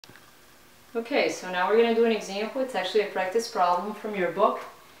Okay, so now we're going to do an example. It's actually a practice problem from your book,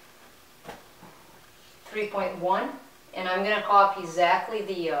 3.1, and I'm going to copy exactly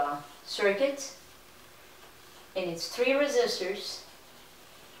the circuit, and it's 3 resistors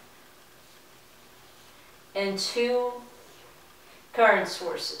and 2 current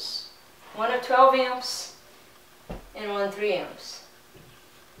sources, one of 12 amps and one 3 amps.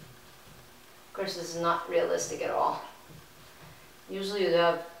 Of course, this is not realistic at all. Usually you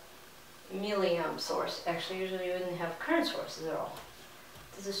have milliamp source. Actually, usually you wouldn't have current sources at all.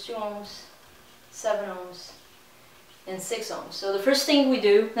 This is 2 ohms, 7 ohms, and 6 ohms. So the first thing we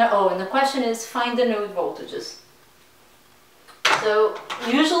do, and the question is find the node voltages. So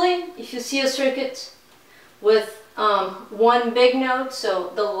usually if you see a circuit with one big node,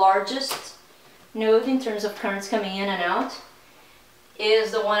 so the largest node in terms of currents coming in and out,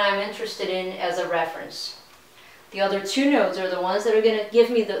 is the one I'm interested in as a reference. The other 2 nodes are the ones that are going to give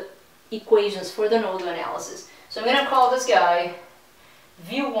me the equations for the nodal analysis. So I'm going to call this guy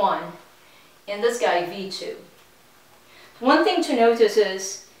V1 and this guy V2. One thing to notice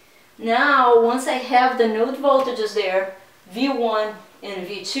is, now once I have the node voltages there, V1 and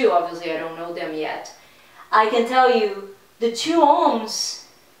V2, obviously I don't know them yet, I can tell you the 2 ohms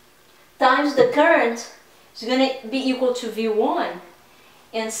times the current is going to be equal to V1,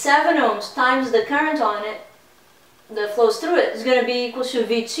 and 7 ohms times the current on it that flows through it is going to be equal to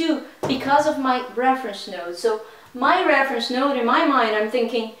V2 because of my reference node. So my reference node, in my mind, I'm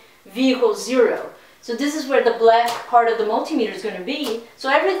thinking V equals 0. So this is where the black part of the multimeter is going to be. So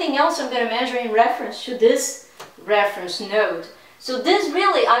everything else I'm going to measure in reference to this reference node. So this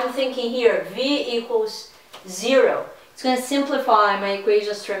really, I'm thinking here, V equals 0. It's going to simplify my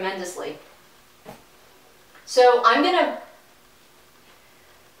equations tremendously. So I'm going to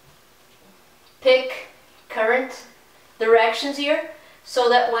pick current directions here, so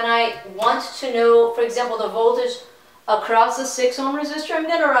that when I want to know, for example, the voltage across the 6 ohm resistor, I'm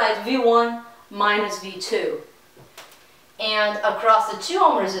going to write V1 minus V2. And across the 2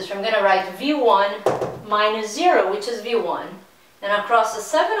 ohm resistor, I'm going to write V1 minus 0, which is V1. And across the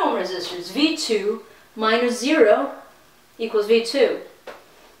 7 ohm resistors, V2 minus 0 equals V2.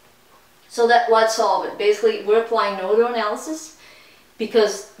 So let's solve it. Basically, we're applying nodal analysis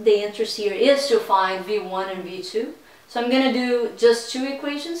because the interest here is to find V1 and V2. So I'm going to do just 2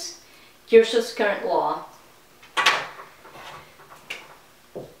 equations, Kirchhoff's current law.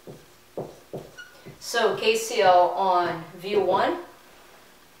 So KCL on V1,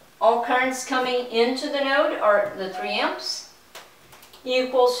 all currents coming into the node are the 3 amps,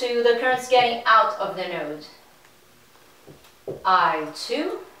 equal to the currents getting out of the node,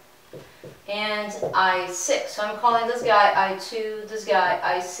 I2 and I6. So I'm calling this guy I2, this guy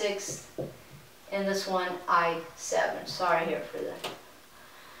I6, and this one I7. Sorry here for that.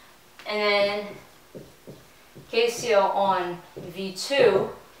 And then KCL on V2.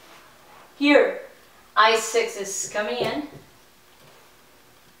 Here, I6 is coming in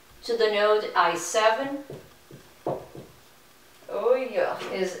to the node I7. Oh yeah,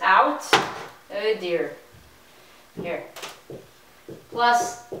 is out. Oh dear. Here.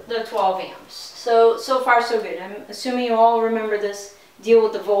 Plus the 12 amps. So far so good. I'm assuming you all remember this deal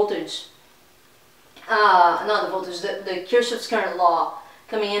with the voltage. Not the voltage, the Kirchhoff's current law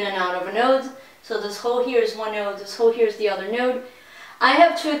coming in and out of a node. So this hole here is one node, this hole here is the other node. I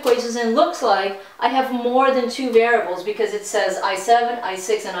have 2 equations, and it looks like I have more than 2 variables because it says I7,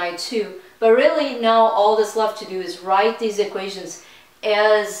 I6, and I2. But really now all that's left to do is write these equations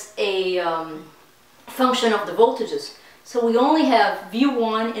as a function of the voltages. So we only have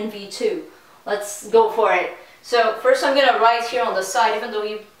V1 and V2. Let's go for it. So first I'm going to write here on the side, even though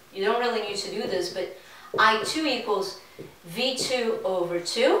you don't really need to do this, but I2 equals V2 over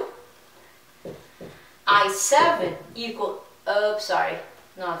 2. I7 equal, sorry,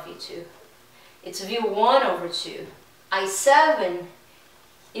 not V2. It's V1 over 2. I7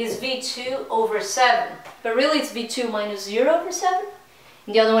 is V2 over 7. But really it's V2 minus 0 over 7.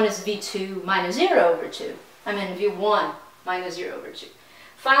 And the other one is V2 minus 0 over 2. I mean V1 minus 0 over 2.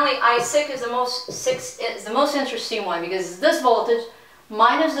 Finally, I6 is the most interesting one because it's this voltage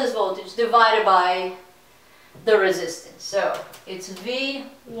minus this voltage divided by the resistance. So it's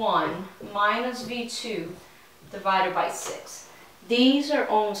V1 minus V2 divided by 6. These are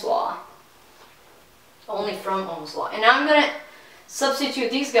Ohm's law. Only from Ohm's law. And I'm going to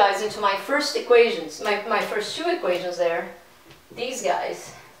substitute these guys into my first equations, my first 2 equations there. These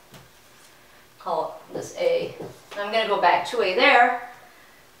guys, call this A. And I'm going to go back to A there.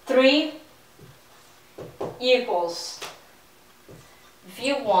 3 equals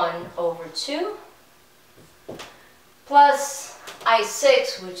V1 over 2 plus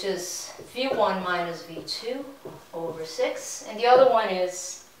I6, which is V1 minus V2 over 6. And the other one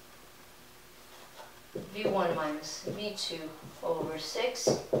is V1 minus V2 over 6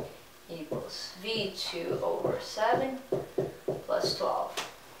 equals V2 over 7 plus 12.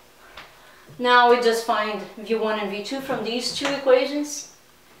 Now we just find V1 and V2 from these two equations.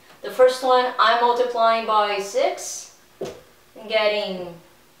 The first one I'm multiplying by 6 and getting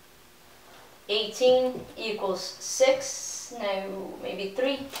 18 equals 6, no, maybe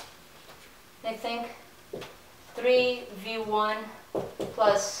 3, I think. 3 V1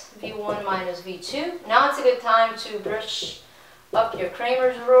 plus V1 minus V2. Now it's a good time to brush up your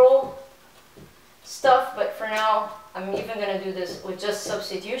Kramer's rule stuff, but for now I'm even going to do this with just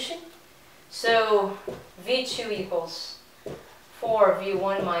substitution. So V2 equals 4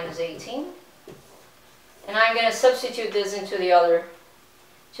 V1 minus 18. And I'm going to substitute this into the other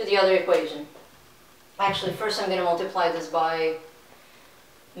equation. Actually, first I'm going to multiply this by,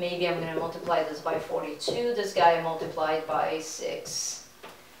 maybe I'm going to multiply this by 42. This guy I multiplied by 6.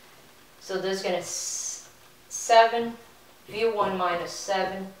 So this is going to 7 V1 minus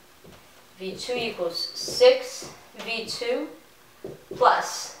 7 V2 equals 6 V2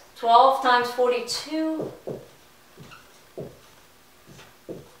 plus 12 times 42,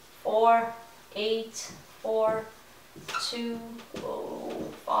 4, 8, 4, 2,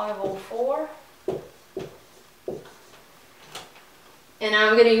 504. And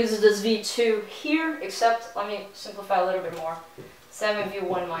I'm going to use this V2 here, except let me simplify a little bit more. 7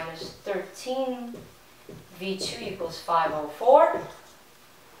 V1 minus 13 V2 equals 504.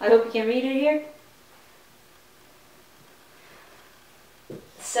 I hope you can read it here.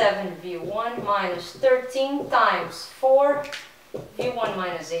 7 V1 minus 13 times 4 V1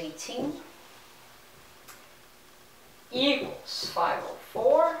 minus 18 equals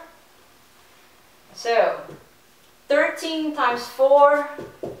 504. So 13 times 4,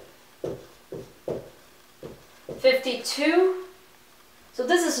 52. So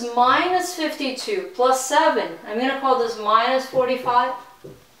this is minus 52 plus 7. I'm going to call this minus 45.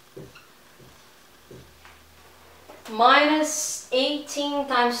 Minus 18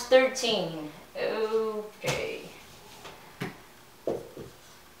 times 13. Okay.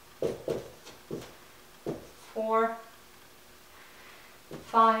 4,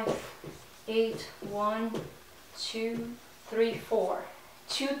 5, 8, 1, 2, 3, 4.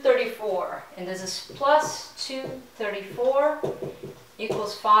 234. And this is plus 234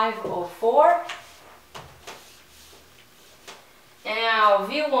 equals 504. And now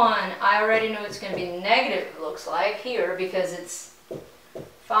V1, I already know it's going to be negative, it looks like, here, because it's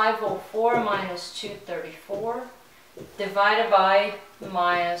 504 minus 234 divided by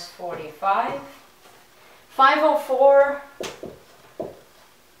minus 45. 504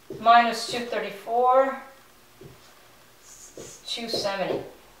 minus 234 is 270.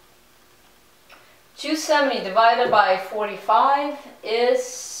 270 divided by 45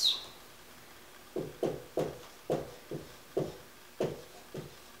 is...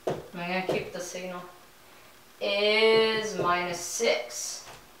 I'm going to keep the signal. Is minus 6.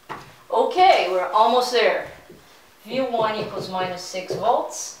 Okay, we're almost there. V1 equals minus 6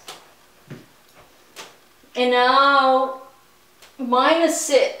 volts. And now, minus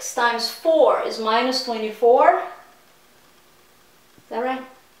 6 times 4 is minus 24. Is that right?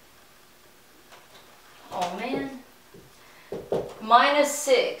 Oh man. Minus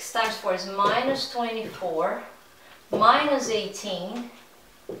 6 times 4 is minus 24. Minus 18.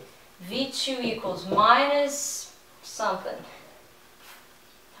 V2 equals minus something.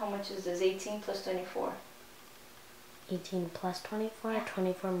 How much is this? 18 plus 24? 18 plus 24,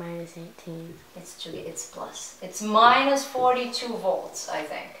 24 minus 18. It's plus. It's minus 42 volts, I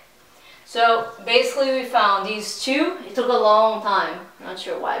think. So basically we found these two. It took a long time. Not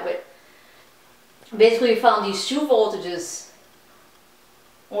sure why, but basically we found these two voltages,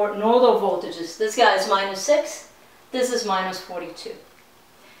 or nodal voltages. This guy is minus 6. This is minus 42.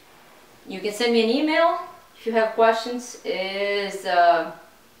 You can send me an email if you have questions. Is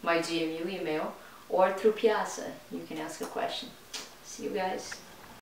my GMU email, or through Piazza. You can ask a question. See you guys.